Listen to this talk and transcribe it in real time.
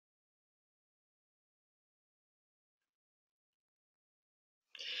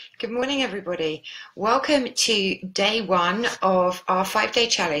Good morning, everybody. Welcome to day one of our 5-day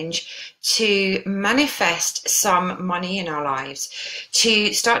challenge to manifest some money in our lives,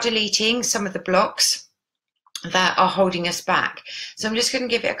 to start deleting some of the blocks that are holding us back. So I'm just going to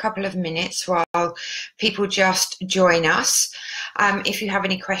give it a couple of minutes while people just join us. If you have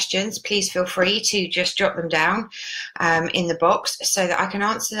any questions, please feel free to just jot them down in the box so that I can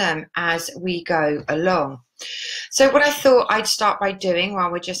answer them as we go along. So what I thought I'd start by doing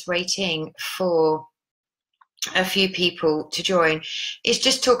while we're just waiting for a few people to join is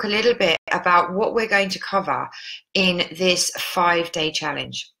just talk a little bit about what we're going to cover in this 5-day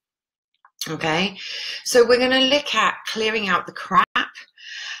challenge. Okay, so we're going to look at clearing out the crap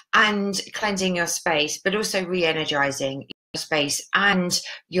and cleansing your space, but also re-energizing your space and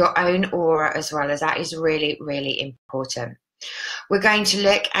your own aura as well, as that is really, really important. We're going to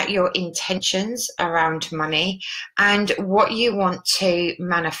look at your intentions around money and what you want to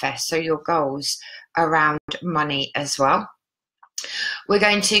manifest, so your goals around money as well. We're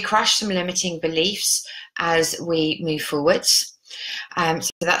going to crush some limiting beliefs as we move forwards. So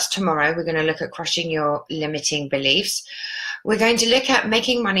that's tomorrow. We're going to look at crushing your limiting beliefs. We're going to look at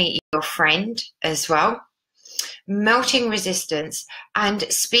making money your friend as well, melting resistance, and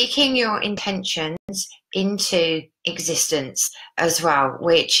speaking your intentions into existence as well,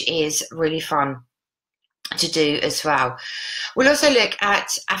 which is really fun to do as well. We'll also look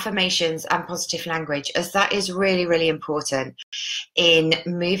at affirmations and positive language, as that is really, really important in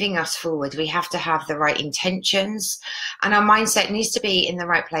moving us forward. We have to have the right intentions and our mindset needs to be in the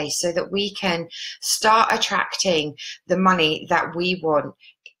right place so that we can start attracting the money that we want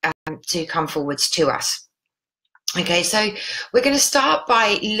to come forwards to us. Okay, so we're going to start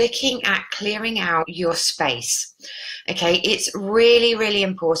by looking at clearing out your space. Okay, it's really, really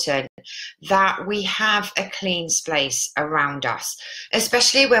important that we have a clean space around us,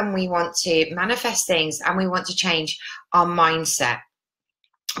 especially when we want to manifest things and we want to change our mindset.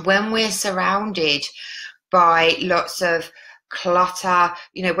 When we're surrounded by lots of clutter,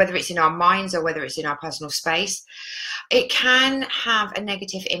 you know, whether it's in our minds or whether it's in our personal space, it can have a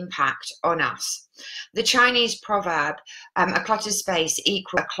negative impact on us. The Chinese proverb, a cluttered space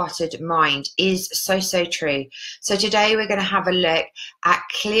equals a cluttered mind, is so, so true. So today we're going to have a look at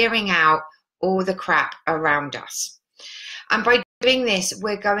clearing out all the crap around us. And by doing this,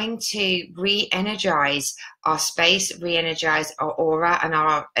 we're going to re-energize our space, re-energize our aura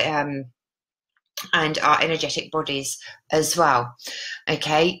and our energetic bodies as well.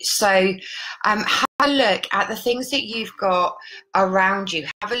 Okay, so have a look at the things that you've got around you.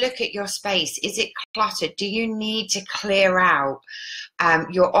 Have a look at your space. Is it cluttered? Do you need to clear out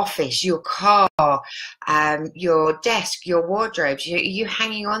your office, your car, your desk, your wardrobes? Are you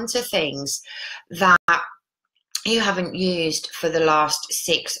hanging on to things that you haven't used for the last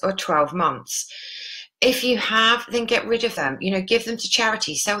 6 or 12 months? If you have, then get rid of them. You know, give them to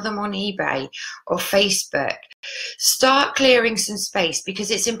charity, sell them on eBay or Facebook. Start clearing some space,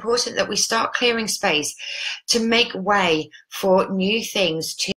 because it's important that we start clearing space to make way for new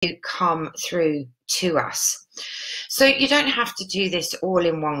things to come through to us. So you don't have to do this all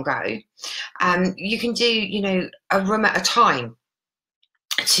in one go. You can do, you know, a room at a time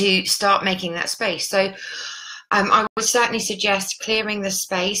to start making that space. So I would certainly suggest clearing the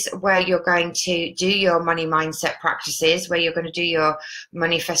space where you're going to do your money mindset practices, where you're going to do your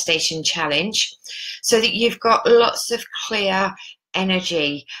manifestation challenge, so that you've got lots of clear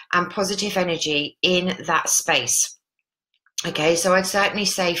energy and positive energy in that space. Okay, so I'd certainly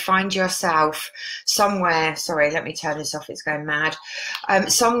say find yourself somewhere, sorry, let me turn this off, it's going mad,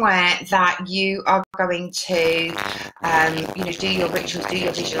 somewhere that you are going to, you know, do your rituals, do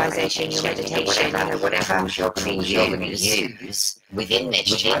your visualization, your meditation, you know, whatever you're going to use within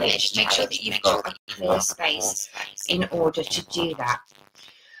this challenge. Make sure that you've got a clear space in order to do that.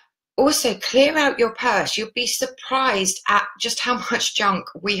 Also, clear out your purse. You'll be surprised at just how much junk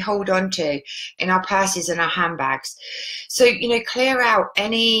we hold on to in our purses and our handbags. So, you know, clear out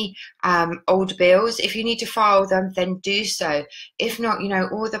any old bills. If you need to file them, then do so. If not, you know,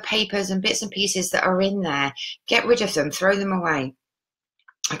 all the papers and bits and pieces that are in there, get rid of them, throw them away.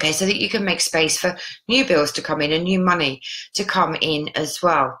 Okay, so that you can make space for new bills to come in and new money to come in as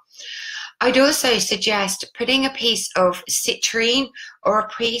well. I'd also suggest putting a piece of citrine or a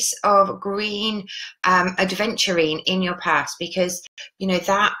piece of green adventurine in your purse, because, you know,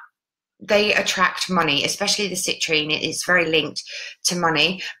 that they attract money, especially the citrine. It is very linked to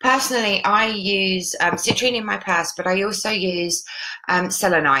money. Personally, I use citrine in my purse, but I also use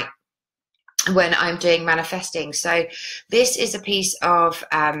selenite when I'm doing manifesting. So this is a piece of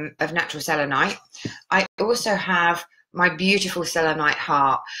natural selenite. I also have my beautiful selenite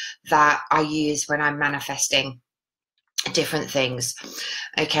heart that I use when I'm manifesting different things.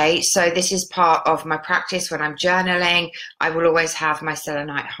 Okay, so this is part of my practice when I'm journaling. I will always have my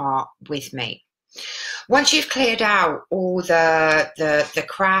selenite heart with me. Once you've cleared out all the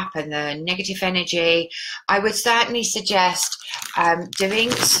crap and the negative energy, I would certainly suggest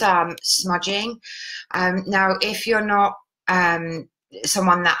doing some smudging. Now, if you're not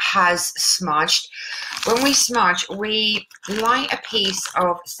someone that has smudged, when we smudge, we light a piece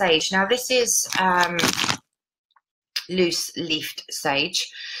of sage. Now, this is loose leafed sage.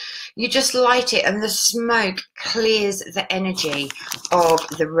 You just light it and the smoke clears the energy of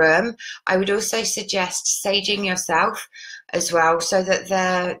the room. I would also suggest saging yourself as well, so that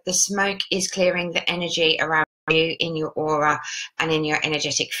the smoke is clearing the energy around you in your aura and in your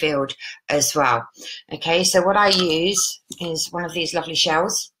energetic field as well. Okay, so what I use is one of these lovely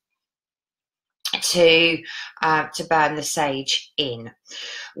shells to burn the sage in.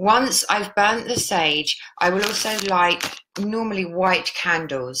 Once I've burnt the sage, I will also light normally white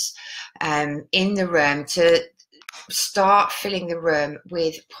candles in the room to start filling the room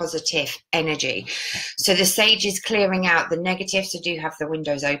with positive energy. So the sage is clearing out the negative, so do have the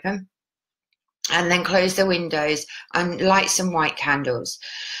windows open. And then close the windows and light some white candles.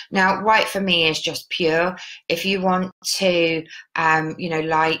 Now, white for me is just pure. If you want to,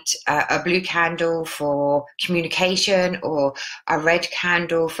 light a blue candle for communication, or a red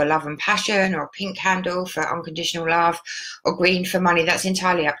candle for love and passion, or a pink candle for unconditional love, or green for money, that's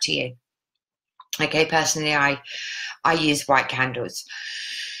entirely up to you. Okay, personally, I use white candles.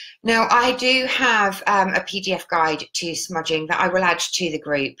 Now, I do have a PDF guide to smudging that I will add to the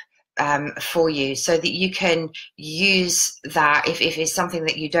group for you, so that you can use that. If it's something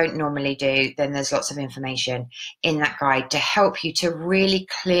that you don't normally do, then there's lots of information in that guide to help you to really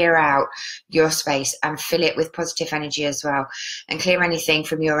clear out your space and fill it with positive energy as well, and clear anything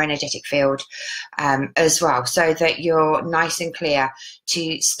from your energetic field as well, so that you're nice and clear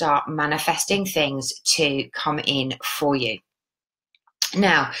to start manifesting things to come in for you.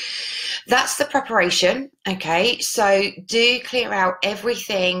 Now, that's the preparation. Okay, so do clear out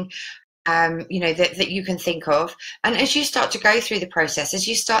everything that you can think of. And as you start to go through the process, as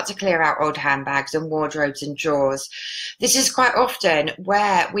you start to clear out old handbags and wardrobes and drawers, this is quite often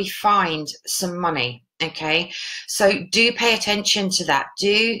where we find some money. Okay, so do pay attention to that.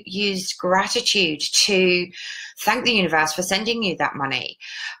 Do use gratitude to thank the universe for sending you that money.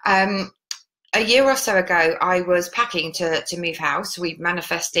 A year or so ago, I was packing to move house. We've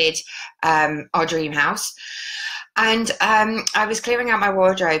manifested our dream house. And I was clearing out my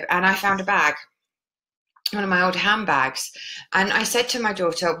wardrobe and I found a bag, one of my old handbags. And I said to my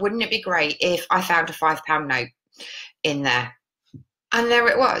daughter, wouldn't it be great if I found a £5 note in there? And there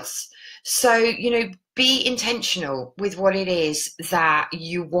it was. So, be intentional with what it is that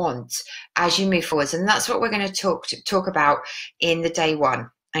you want as you move forwards. And that's what we're going to talk about in the day one.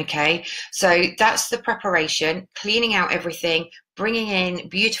 Okay, so that's the preparation, cleaning out everything, bringing in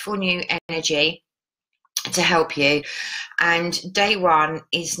beautiful new energy to help you. And day one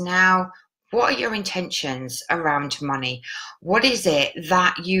is now, what are your intentions around money? What is it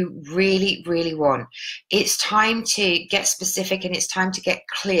that you really, really want? It's time to get specific and it's time to get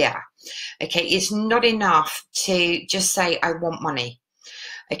clear. Okay, it's not enough to just say, I want money.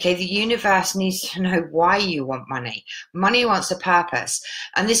 Okay, the universe needs to know why you want money. Money wants a purpose.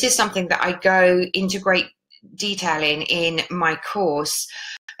 And this is something that I go into great detail in my course,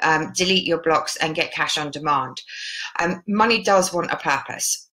 Delete Your Blocks and Get Cash on Demand. Money does want a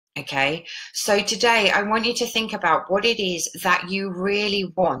purpose. Okay, so today I want you to think about what it is that you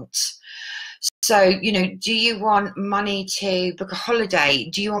really want. So, do you want money to book a holiday?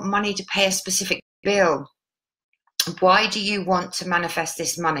 Do you want money to pay a specific bill? Why do you want to manifest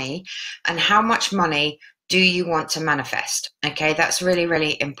this money, and how much money do you want to manifest? Okay, that's really,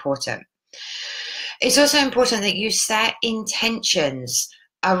 really important. It's also important that you set intentions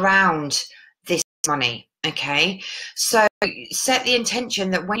around this money. Okay, so set the intention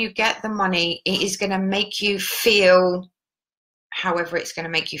that when you get the money, it is going to make you feel however it's going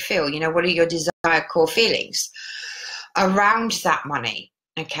to make you feel. What are your desired core feelings around that money?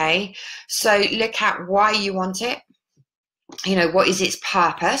 Okay, so look at why you want it. What is its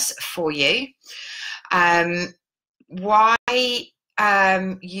purpose for you? Why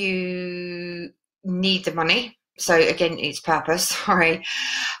you need the money. So again, its purpose, sorry.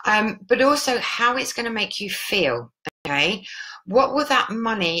 But also how it's going to make you feel. Okay. What will that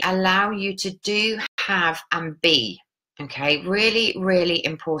money allow you to do, have, and be? Okay. Really, really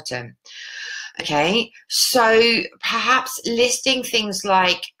important. Okay, so perhaps listing things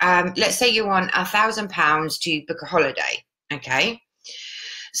like, let's say you want £1,000 to book a holiday. Okay,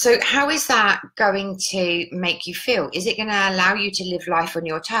 so how is that going to make you feel? Is it going to allow you to live life on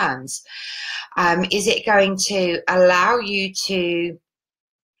your terms? Is it going to allow you to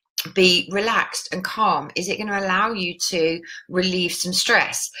be relaxed and calm? Is it going to allow you to relieve some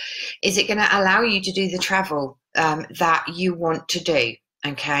stress? Is it going to allow you to do the travel that you want to do?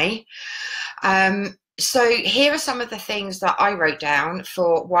 Okay. So here are some of the things that I wrote down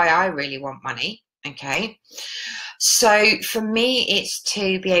for why I really want money. Okay. So for me, it's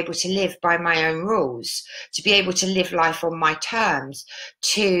to be able to live by my own rules, to be able to live life on my terms,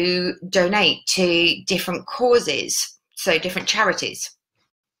 to donate to different causes, so different charities,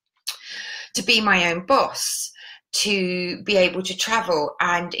 to be my own boss, to be able to travel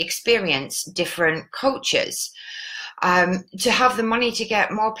and experience different cultures, to have the money to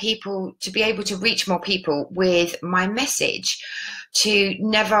get more people, to be able to reach more people with my message, to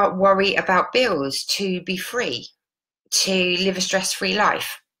never worry about bills, to be free, to live a stress-free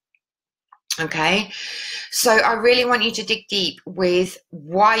life. Okay, so I really want you to dig deep with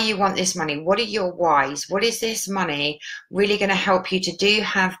why you want this money. What are your whys? What is this money really going to help you to do,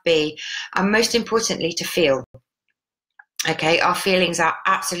 have, be, and most importantly, to feel? Okay, our feelings are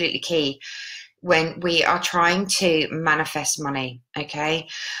absolutely key when we are trying to manifest money. Okay,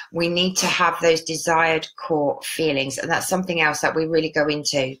 we need to have those desired core feelings, and that's something else that we really go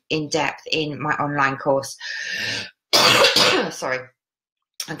into in depth in my online course. Sorry.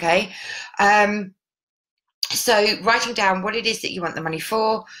 Okay, so writing down what it is that you want the money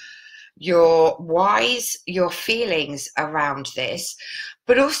for, your whys, your feelings around this,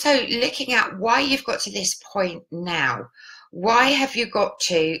 but also looking at why you've got to this point now. Why have you got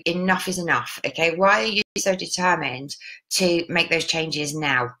to enough is enough? Okay, why are you so determined to make those changes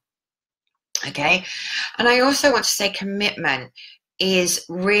now? Okay, and I also want to say commitment is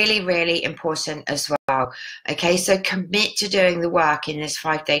really, really important as well. Okay, so commit to doing the work in this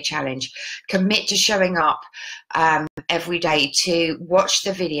 5-day challenge. Commit to showing up every day to watch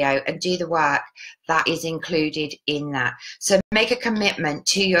the video and do the work that is included in that. So make a commitment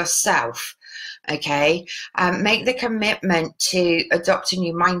to yourself. Okay, make the commitment to adopt a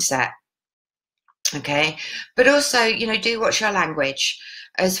new mindset. Okay, but also, you know, do watch your language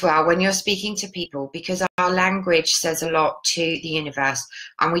as well when you're speaking to people, because our language says a lot to the universe,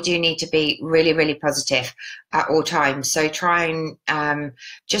 and we do need to be really, really positive at all times. So try and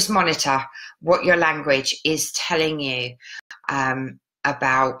just monitor what your language is telling you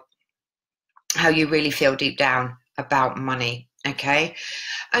about how you really feel deep down about money. Okay,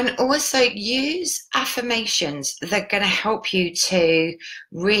 and also use affirmations that are going to help you to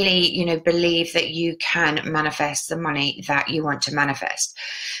really, you know, believe that you can manifest the money that you want to manifest.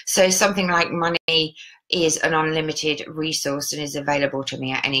 So something like money is an unlimited resource and is available to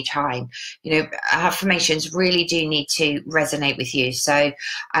me at any time. You know, affirmations really do need to resonate with you. So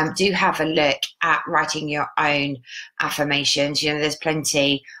do have a look at writing your own affirmations. You know, there's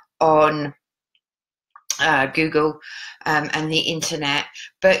plenty on Google and the internet,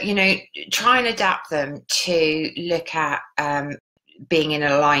 but you know, try and adapt them to look at being in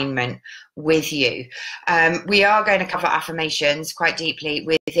alignment with you. We are going to cover affirmations quite deeply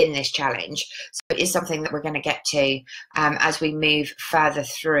within this challenge, so it is something that we're going to get to as we move further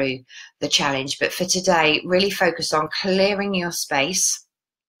through the challenge. But for today, really focus on clearing your space,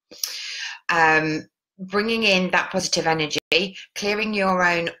 bringing in that positive energy, clearing your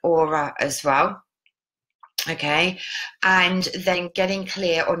own aura as well. Okay, and then getting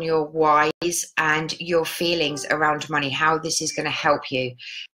clear on your whys and your feelings around money, how this is going to help you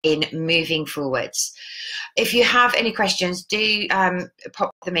in moving forwards. If you have any questions, do pop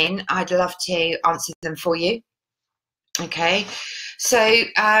them in. I'd love to answer them for you. Okay, so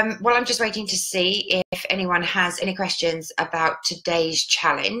while I'm just waiting to see if anyone has any questions about today's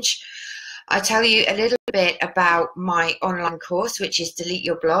challenge, I'll tell you a little bit about my online course, which is Delete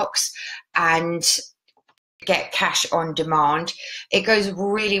Your Blocks and Get Cash on Demand. It goes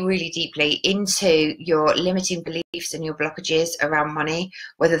really, really deeply into your limiting beliefs and your blockages around money,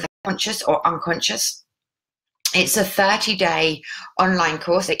 whether they're conscious or unconscious. It's a 30-day online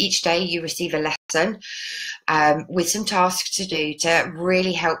course, so each day you receive a lesson with some tasks to do to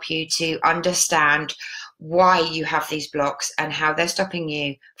really help you to understand why you have these blocks and how they're stopping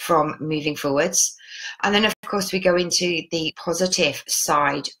you from moving forwards. And then, of course, we go into the positive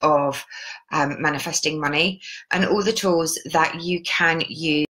side of manifesting money and all the tools that you can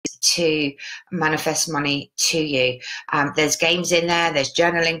use to manifest money to you. There's games in there, there's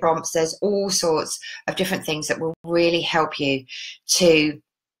journaling prompts, there's all sorts of different things that will really help you to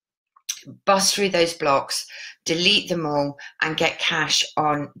bust through those blocks, delete them all, and get cash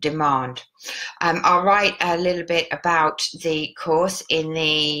on demand. I'll write a little bit about the course in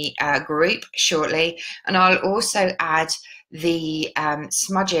the group shortly, and I'll also add the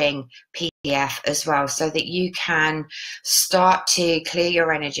smudging PDF as well, so that you can start to clear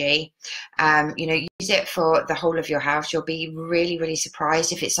your energy. Use it for the whole of your house. You'll be really, really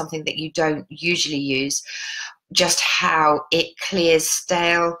surprised if it's something that you don't usually use, just how it clears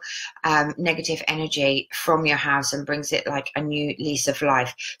stale negative energy from your house and brings it like a new lease of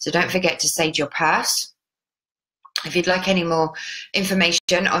life. So don't forget to sage your purse. If you'd like any more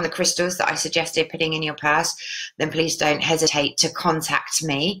information on the crystals that I suggested putting in your purse, then please don't hesitate to contact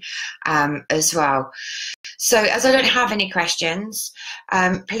me as well. So as I don't have any questions,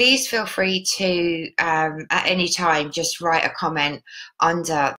 please feel free to, at any time, just write a comment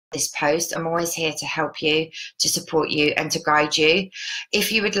under this post. I'm always here to help you, to support you, and to guide you.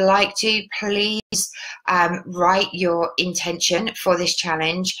 If you would like to, please write your intention for this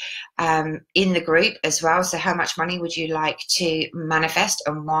challenge in the group as well. So how much money would you like to manifest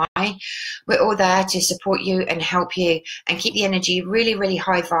and why? We're all there to support you and help you and keep the energy really, really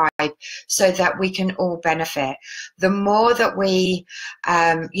high vibe so that we can all benefit. The more that we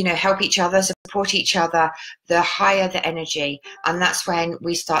help each other, support each other, the higher the energy, and that's when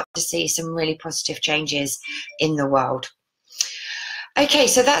we start to see some really positive changes in the world. Okay,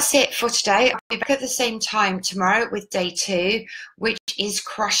 so that's it for today. I'll be back at the same time tomorrow with day 2, which is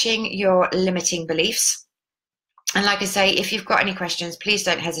crushing your limiting beliefs. And like I say, if you've got any questions, please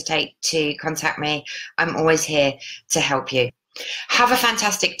don't hesitate to contact me. I'm always here to help you. Have a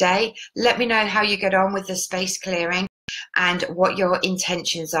fantastic day. Let me know how you get on with the space clearing and what your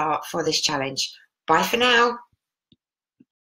intentions are for this challenge. Bye for now.